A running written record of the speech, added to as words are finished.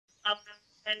up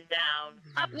and down,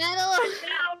 up Metal. and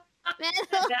down, up Metal.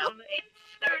 and down. It's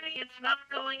sturdy. It's not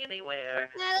going anywhere.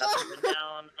 Metal. Up and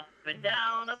down, up and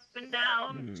down, up and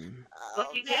down.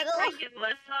 But you can't Metal. break it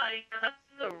unless I cut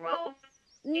the rope.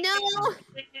 No.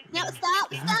 No,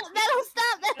 stop. Stop. Metal,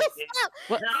 stop. Metal, stop.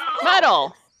 What? No.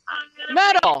 Metal! I'm gonna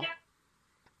Metal! break it.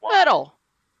 What? Metal!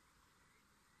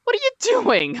 What are you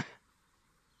doing?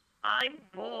 I'm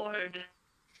bored.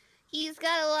 He's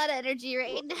got a lot of energy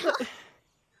right now.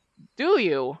 Do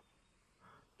you?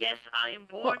 Yes, I am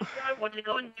bored. I want to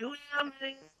go and do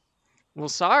something. Well,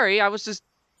 sorry, I was just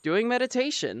doing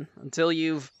meditation until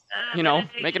you've, you know,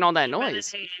 making all that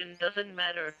noise. Meditation doesn't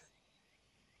matter.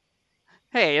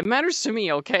 Hey, it matters to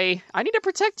me, okay? I need to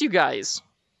protect you guys.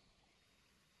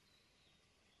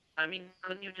 I mean,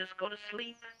 couldn't you just go to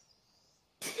sleep?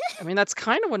 I mean, that's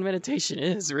kind of what meditation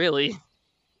is, really.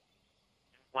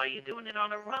 Why are you doing it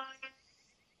on a rock?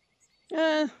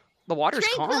 The water's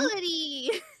calm. Tranquility.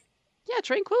 Yeah,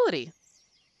 tranquility.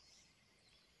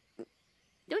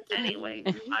 Don't you Anyway,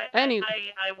 Any-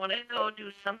 I want to go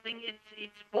do something.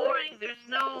 It's boring. There's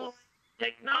no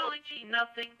technology,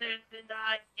 nothing.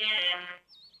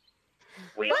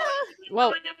 We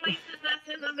Well- going to places that's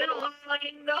in the middle of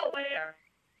fucking nowhere.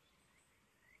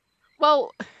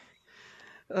 Well,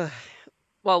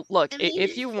 well, look, I mean-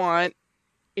 if you want,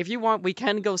 we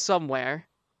can go somewhere.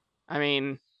 I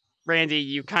mean, Randy,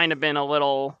 you've kind of been a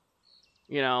little,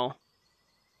 you know,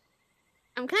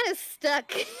 I'm kind of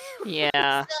stuck.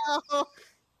 yeah. So,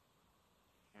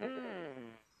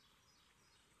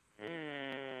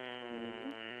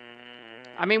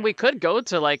 I mean, we could go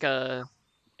to like an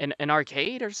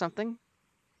arcade or something.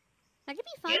 that could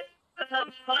be fun. Yes, that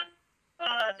sounds fun.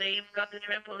 They've got the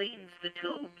trampolines, the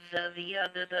tubes,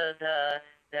 the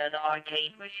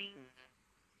arcade machines.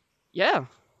 Yeah.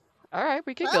 All right,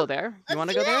 we could go Well, there. You let's want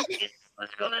to do go there? that. Yes,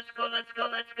 let's go, let's go, let's go,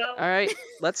 let's go. All right,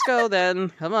 let's go then.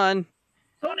 Come on.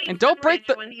 Tony And don't break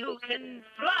the- when you can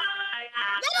fly.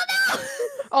 No, no, no.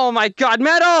 Oh my God,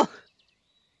 Metal! I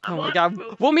Oh my want God,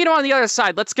 to. we'll meet him on the other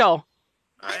side. Let's go.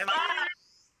 I'm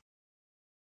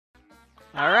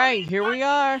All right, here we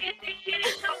are. Shit, this shit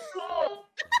is so cool.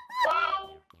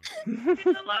 Wow. It's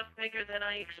a lot bigger than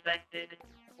I expected,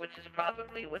 which is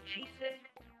probably what she said.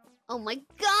 Oh my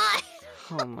God.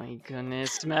 Oh my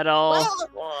goodness, Metal. Well,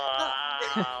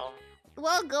 Wow.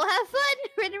 well, go have fun.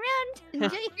 Run around.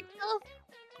 Enjoy yourself.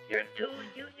 You're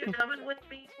coming with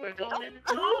me. We're going in the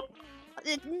tubes.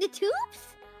 The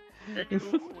tubes? The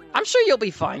tubes. I'm sure you'll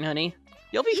be fine, honey.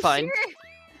 You'll be You fine. sure?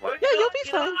 We're Yeah, you'll be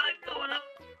going- fine. I'm going up.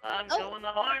 I'm Oh. going the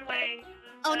hard way.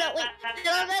 Oh no, wait.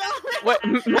 No, no, What?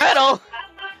 Metal!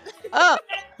 Oh!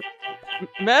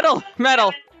 Metal!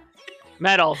 Metal!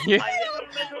 Metal! You... My little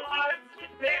metal arms can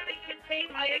barely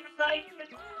contain my excitement.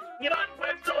 You know,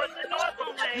 we're going the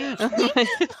normal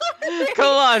way.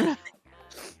 Come on!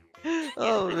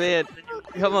 Oh man,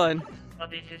 come on. Oh,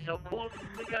 this is so cool.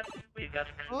 We got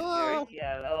clear, Oh.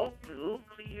 yellow, blue,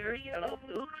 clear, yellow,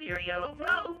 blue, clear, yellow,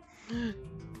 blue.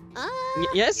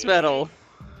 Yes, Metal.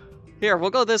 Here, we'll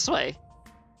go this way.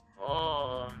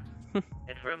 Oh, it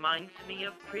reminds me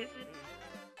of prison.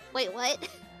 Wait, what?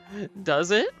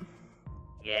 Does it?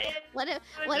 Yeah. What I've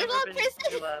about never been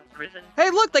prison? to a prison. Hey,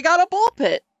 look, they got a ball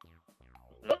pit.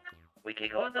 Look, we can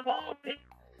go in the ball pit.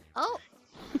 Oh,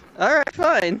 All right,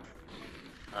 fine.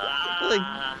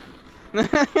 Ah, Mom,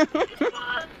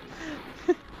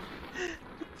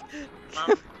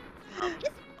 Mom.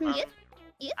 Mom, yes,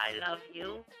 yes. I love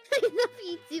you. I love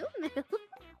you too, Metal.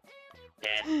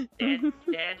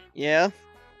 Dad, yeah.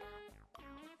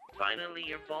 finally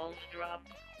your balls dropped.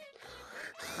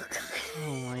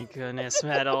 Oh my goodness,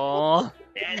 Metal.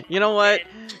 Dad, You know what?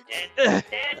 Dad,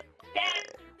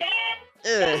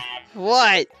 Ugh.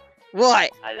 What?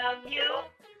 What? I love you.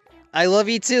 I love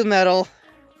you too, Metal.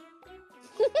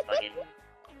 Fucking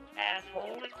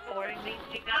asshole ignoring me.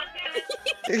 You got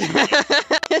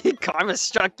it. Karma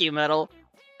struck you, Metal.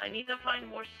 I need to find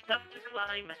more stuff to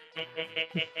climb.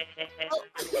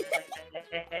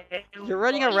 You're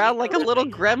running around like a little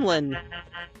gremlin.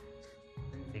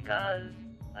 Because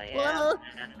I Whoa, am.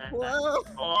 whoa.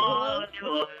 Oh,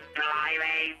 to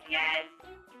highways, yes.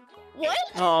 What?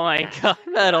 Oh my God,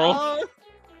 Metal. Oh,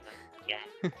 Yes.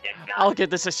 You got I'll it. give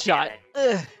this a shot.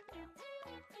 Ugh.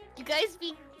 you guys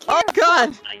be Oh careful. God!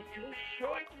 I'm too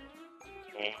short.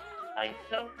 I'm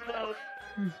so close.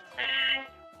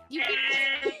 You be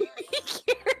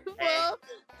careful.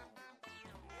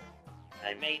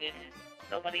 I made it.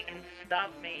 Nobody can stop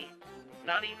me.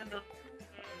 Not even the.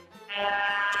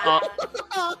 Oh,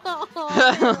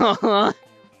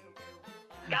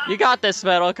 You got this,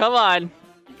 Metal. Come on.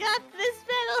 got this,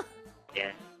 Metal.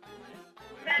 Yes.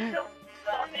 Metal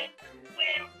Sonic.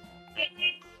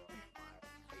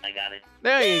 I got it.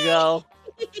 There you go.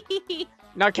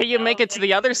 Now, can you make it to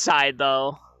the other side,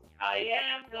 though? I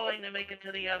am going to make it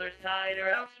to the other side, or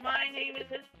else my name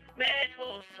isn't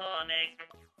Metal Sonic.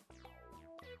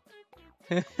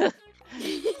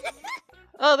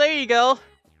 Oh, there you go.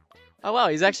 Oh, wow,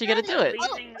 he's actually gonna do it.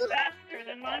 Leaving faster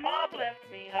than my mom left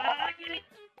me. Get it?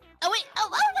 Oh wait!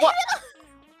 What?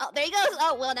 Oh, there he goes.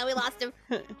 Oh well, now we lost him.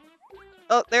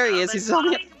 Oh, there he is. He's on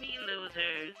the. Find me,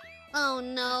 losers. Oh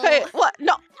no. Hey, what?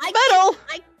 No, I Metal.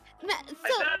 I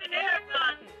So found an air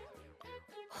gun.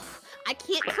 I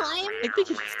can't climb. I think.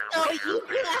 So you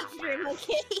go after him,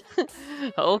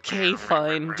 okay? Okay,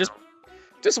 fine.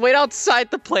 Just wait outside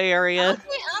the play area.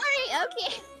 Okay, alright,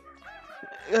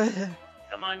 okay.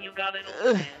 Come on, you got it,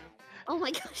 old man. Oh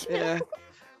my gosh. Yeah.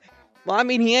 Well, I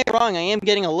mean, he ain't wrong. I am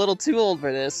getting a little too old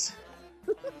for this.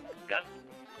 Got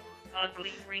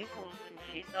ugly wrinkles, and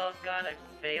she doggone I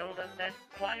failed at that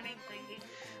climbing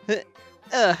thingy.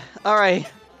 Alright.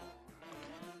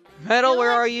 Metal,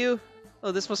 where are you?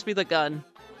 Oh, this must be the gun.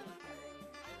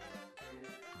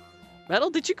 Metal,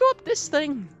 did you go up this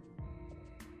thing?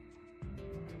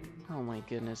 Oh my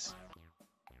goodness.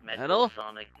 Metal?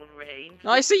 Sonic range. Oh,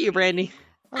 I see you, Brandy.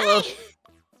 Hello.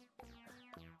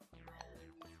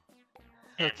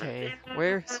 Okay,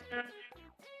 where's...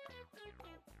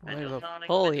 I have a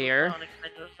pull here.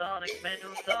 Metal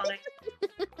Sonic.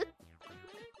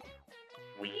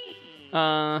 Whee!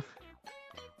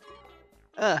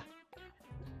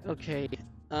 Okay,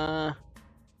 huh.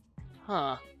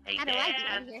 Hey, How do I get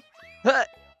Dad, in here?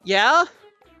 Yeah?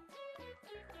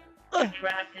 you're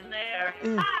trapped in there.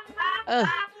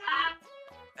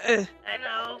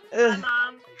 Hello, uh.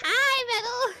 Mom.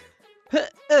 Hi, Metal.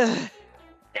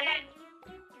 Dad.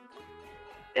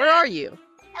 Where are you?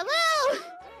 Hello.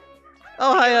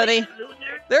 Oh, hi, honey.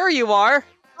 Loser. There you are.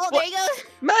 Oh, there he goes.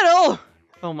 Metal!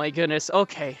 Oh my goodness,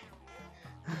 okay.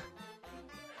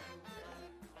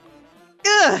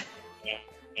 Ugh!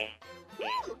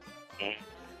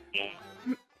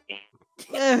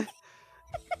 Ugh.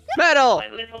 Metal! My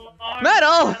little arm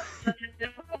Metal! has such a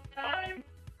difficult time.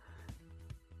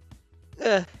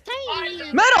 Ugh.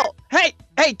 Tiny. Metal! Hey!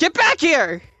 Hey, get back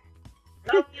here!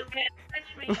 No, you can't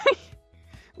touch me.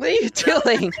 What are you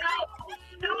doing?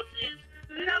 No,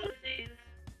 noses.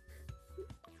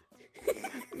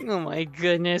 Oh my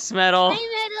goodness, Metal.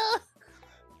 Hi,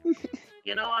 Metal.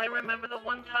 You know, I remember the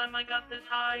one time I got this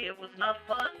high. It was not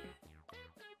fun.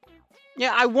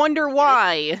 Yeah, I wonder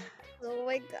why. Oh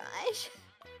my gosh.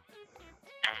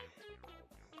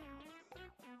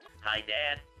 Hi,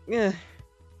 Dad. Ugh.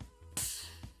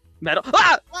 Metal.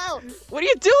 Ah! Whoa. What are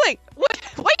you doing? What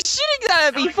are you shooting that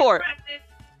at me for?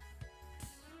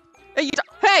 Hey,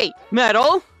 hey,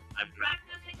 Metal! I'm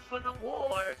practicing for the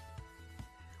war.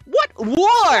 What war?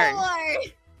 War.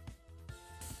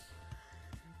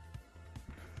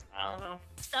 I don't know.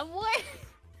 Some war?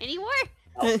 Any war?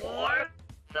 A war?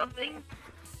 Something?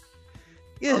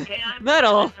 Ugh. Okay, I'm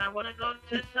Metal. nervous. I want to go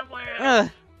to somewhere else.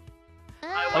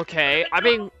 Okay, I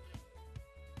mean,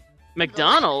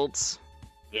 McDonald's.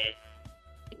 Yes,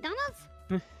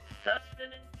 McDonald's?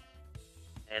 sustenance.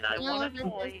 And I No, want a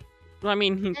that's- toy. I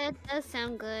mean, That does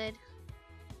sound good.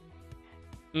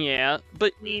 yeah,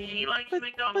 but See, she likes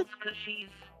McDonald's because she's...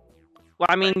 well,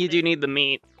 I mean, you do need the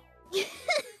meat.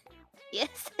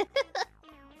 Yes.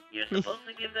 You're supposed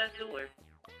to give that to her.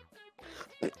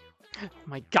 Oh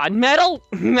my God, Metal,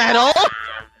 Metal,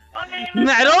 Okay,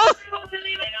 Metal. come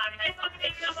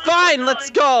on, Fine, let's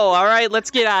go. All right, let's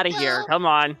get out of here. No. Come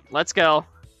on, let's go.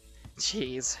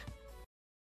 Jeez.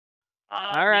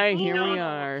 All right, here we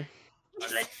are.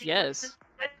 Let's see Yes.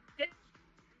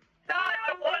 God,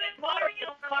 I wanted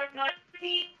Mario Kart, not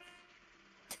Peach.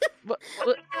 What?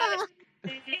 What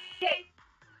do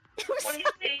you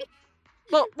think?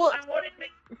 What? I wanted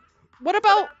What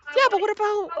about? Yeah, but what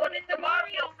about? I wanted the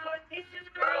Mario Kart. This is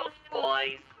girls'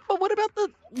 toys. But what about the?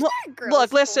 Girls'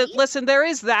 Look, listen, toys. listen. There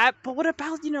is that. But what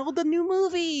about the new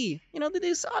movie? The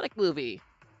new Sonic movie.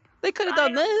 They could have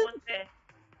done I that. want that.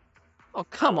 Oh,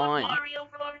 come I on. want Mario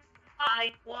Kart.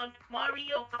 I want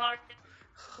Mario Kart.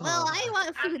 Well, I want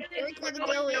After food. this, We're gonna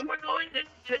go in. we're going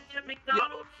to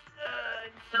McDonald's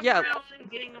and somewhere Yeah. else and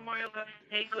getting a Mario Kart.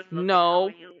 Hey, good looking. No.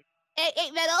 How are you?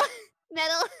 Hey, Metal.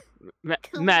 Metal.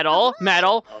 Come Metal, on.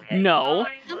 Metal. Okay, No.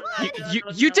 fine, Come look,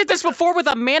 on. You did this before with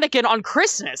a mannequin on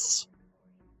Christmas.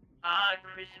 Ah,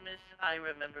 Christmas. I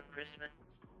remember Christmas.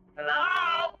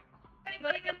 Hello?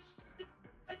 Anybody get...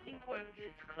 I think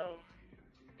it's closed.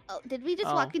 Oh, did we just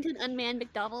Oh. walk into an unmanned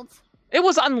McDonald's? It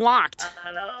was unlocked.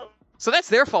 Hello? So that's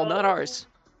their fault, not ours.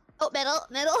 Oh, Metal.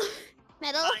 Metal.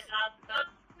 Metal.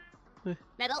 I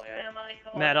Metal. Where am I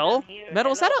going Metal? from here?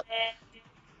 Metal, is that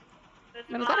Hello,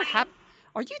 That's Man, is that a mine.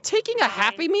 Are you taking a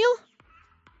Happy Meal?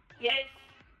 Yes.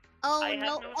 Oh I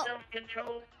no! have no Oh!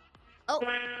 self-control. Oh!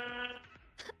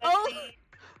 Let's Oh. see.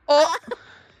 Oh.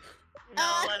 No,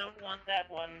 I don't want that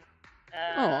one.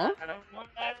 Aw. I don't want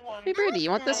that one. Hey, Brandy, you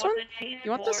want this I one? want the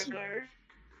You want this? cheeseburger.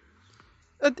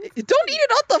 Don't eat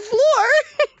it on the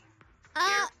floor!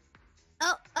 Oh!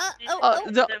 Oh! This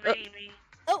is the- the baby.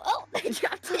 Oh! I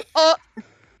dropped it.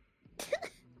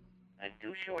 I'm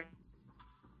too short.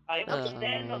 I will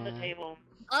stand on the table.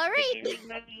 All right. Chicken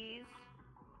McNuggies.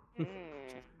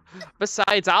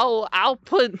 Besides, I'll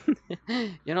put.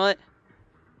 You know what?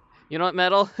 You know what,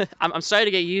 Metal? I'm starting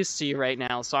to get used to you right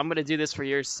now, so I'm gonna do this for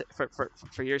your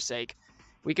for your sake.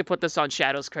 We could put this on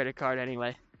Shadow's credit card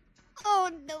anyway. Oh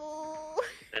no!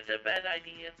 That's a bad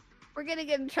idea. We're gonna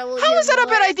get in trouble. How is that a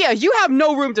bad idea? You have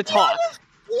no room to talk.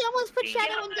 We almost put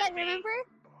Shadow in debt. Remember?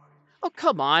 Oh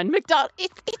come on,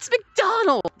 It's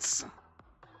McDonald's.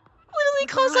 Literally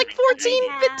costs like 14,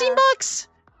 15 bucks.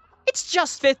 It's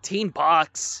just 15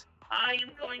 bucks. I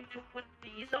am going to put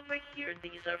these over here.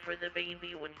 These are for the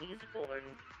baby when he's born.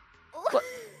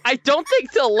 I don't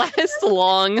think they'll last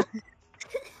long.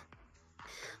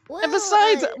 Well, And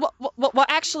besides, well,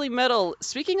 actually, Metal,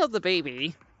 speaking of the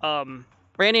baby,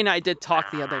 Brandy and I did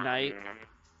talk the other night,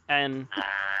 and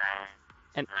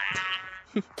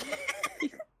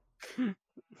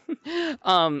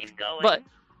Keep going.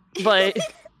 but,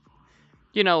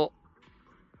 you know,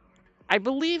 I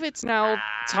believe it's now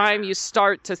time you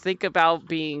start to think about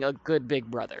being a good big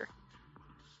brother.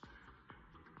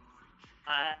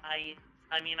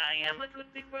 I mean, I am a good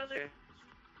big brother.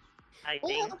 I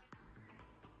think.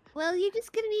 Well, you're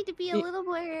just gonna need to be a little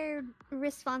more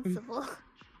responsible.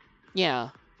 Yeah.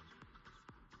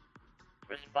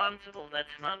 Responsible, that's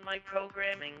not my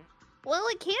programming. Well,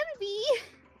 it can be.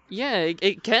 Yeah,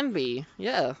 it can be.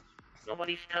 Yeah.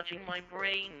 Nobody's touching my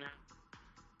brain.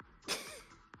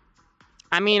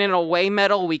 I mean, in a way,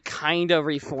 Metal, we kind of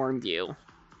reformed you.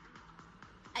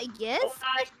 I guess.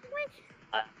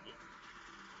 Oh,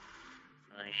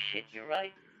 shit, you're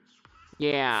right.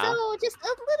 Yeah. So, just a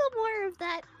little more of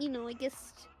that, you know, I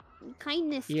guess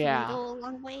kindness Yeah. can go a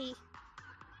long way.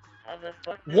 How the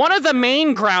fuck? One of the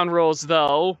main ground rules,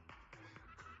 though,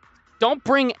 don't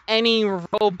bring any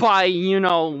robot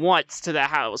you-know-whats to the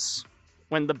house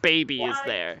when the baby is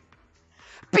there.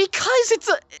 Because it's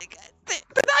a... They're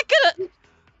not gonna...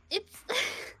 It's...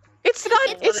 It's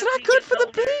not good for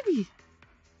the baby.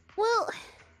 Well...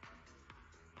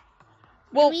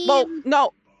 Well,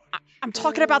 no. I'm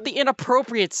talking about the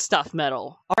inappropriate stuff,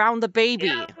 Metal, around the baby.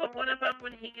 Yeah, but what about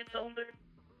when he gets older?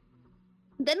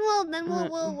 Then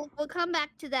we'll come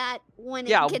back to that when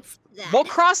Yeah, it gets to that. We'll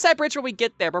cross that bridge when we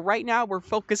get there, but right now we're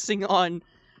focusing on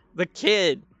the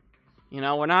kid. You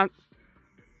know, we're not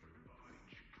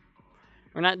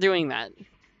doing that.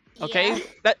 Okay?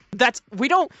 Yeah. That's we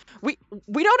don't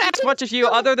ask much of you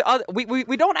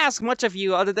we don't ask much of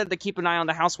you other than to keep an eye on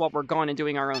the house while we're gone and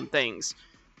doing our own things.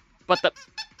 But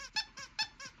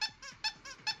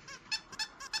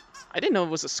I didn't know it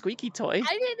was a squeaky toy.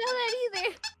 I didn't know that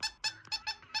either.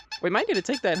 We might get to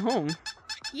take that home.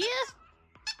 Yeah.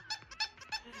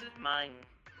 This is mine.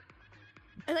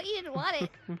 I thought you didn't want it.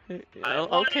 I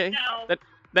want Okay. it now.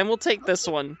 Then we'll take this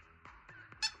one.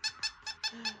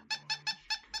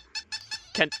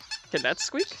 Can that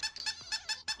squeak?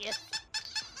 Yes.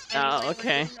 Oh,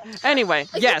 okay. Anyway,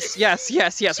 yes.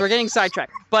 We're getting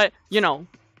sidetracked. But,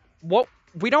 what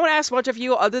we don't ask much of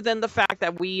you other than the fact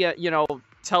that we,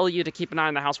 tell you to keep an eye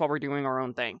on the house while we're doing our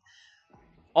own thing.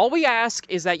 All we ask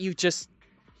is that you just,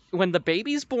 when the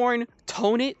baby's born,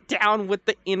 tone it down with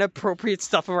the inappropriate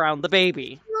stuff around the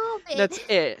baby. That's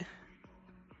it.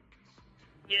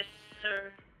 Yes,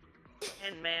 sir.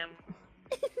 And ma'am.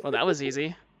 Well, that was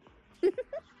easy.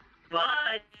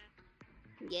 But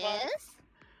Yes.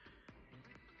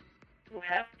 you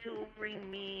have to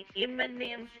bring me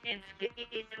M&M's and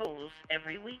Skittles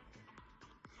every week.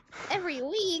 Every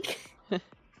week.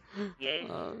 Yes.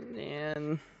 Oh,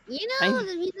 man. You know,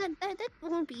 that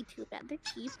won't be too bad. They're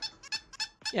cheap.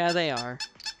 Yeah, they are.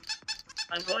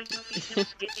 I'm going to feed him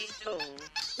Skittles.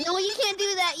 No, you can't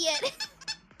do that yet.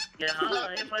 Yeah,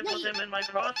 if I put them in my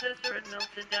processor, it melts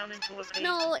it down into a paste.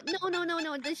 No.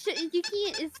 You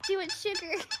can't. It's too much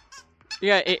sugar.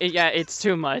 Yeah, it's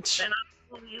too much. Then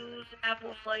I will use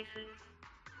apple slices.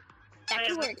 That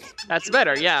could work. That's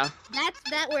better, yeah.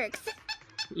 That works.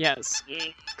 Yes. Yeah.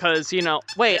 Cause,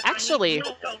 wait, actually,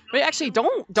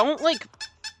 don't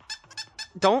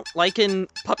liken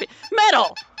puppy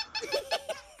Metal!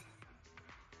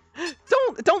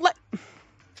 Don't let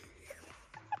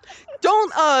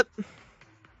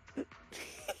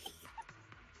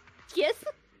Yes.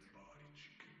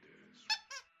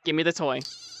 Give me the toy.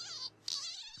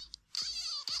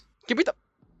 Give me the...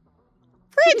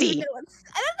 Brandy! I don't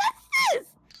know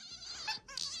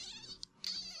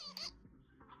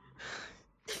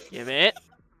this. Give it.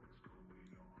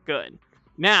 Good.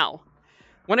 Now,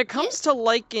 when it comes to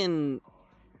liking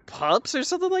pups or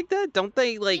something like that, don't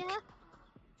they like? Yeah.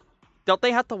 Don't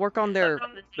they have to work on their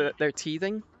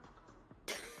teething?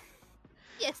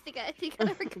 Yes, they gotta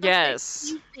work on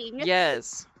Yes. their teething.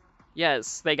 Yes.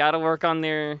 Yes, they gotta work on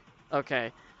their.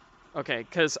 Okay. Okay,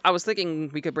 because I was thinking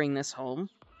we could bring this home,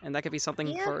 and that could be something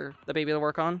Yeah. for the baby to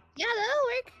work on. Yeah, that'll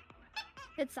work.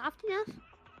 It's soft enough.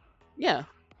 Yeah.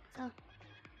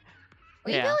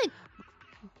 Where Yeah. you going?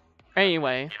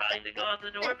 Anyway. Trying to go out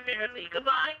the door, apparently.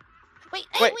 Goodbye. Wait,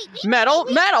 Wait, wait, metal,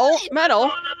 metal, wait. metal. On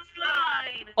the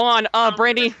slide. On,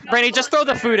 Brandy, just throw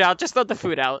the food out. Just throw the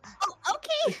food out. Oh,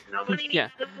 okay. Nobody needs Yeah.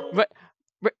 the food.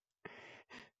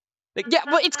 But, yeah,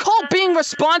 but it's called being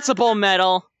responsible,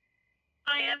 metal.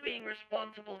 I am being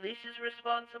responsible. This is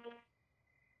responsible.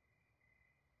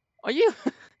 Are you,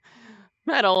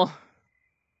 metal?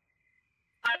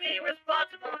 I'm being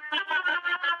responsible.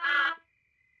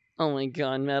 Oh my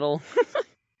god, metal.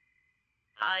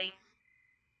 Hi.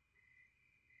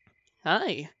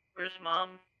 Hi. Where's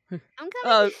mom? I'm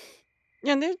coming.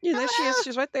 Yeah, there she is.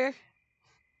 She's right there.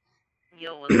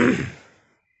 Yo, what's up?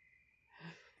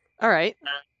 All right.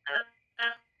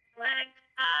 Flag,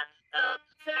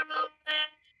 thermal,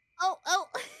 Oh.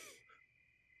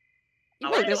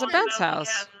 Wait, there's a bounce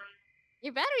house.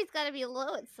 Your battery's gotta be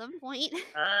low at some point.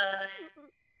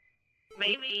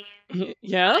 Maybe.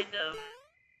 Yeah. Kind of.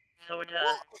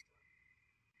 Sorta.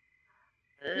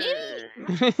 Maybe.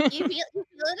 You feel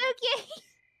it okay?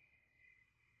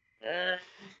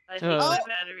 I think my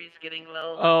battery's getting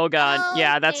low. Oh god.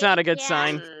 Yeah, that's Okay, not a good yeah.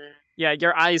 sign. Yeah,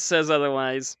 your eyes says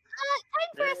otherwise.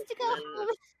 Time for us to go home.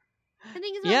 I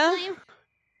think it's Yeah? about time.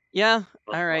 Yeah.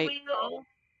 Before All right. we go,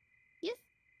 Yes.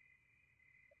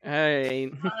 All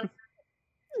right.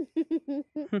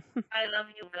 I love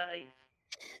you guys.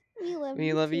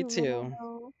 We love you too.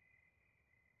 Momo.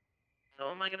 So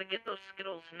am I gonna get those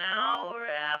Skittles now or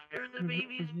after the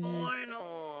baby's born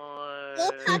or?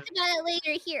 We'll talk about it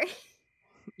later here.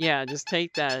 Yeah, just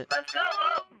take that. Let's go.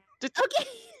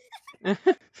 Okay.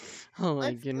 Oh my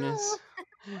Let's goodness.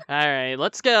 go. All right,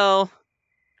 let's go.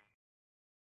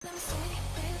 Let me see.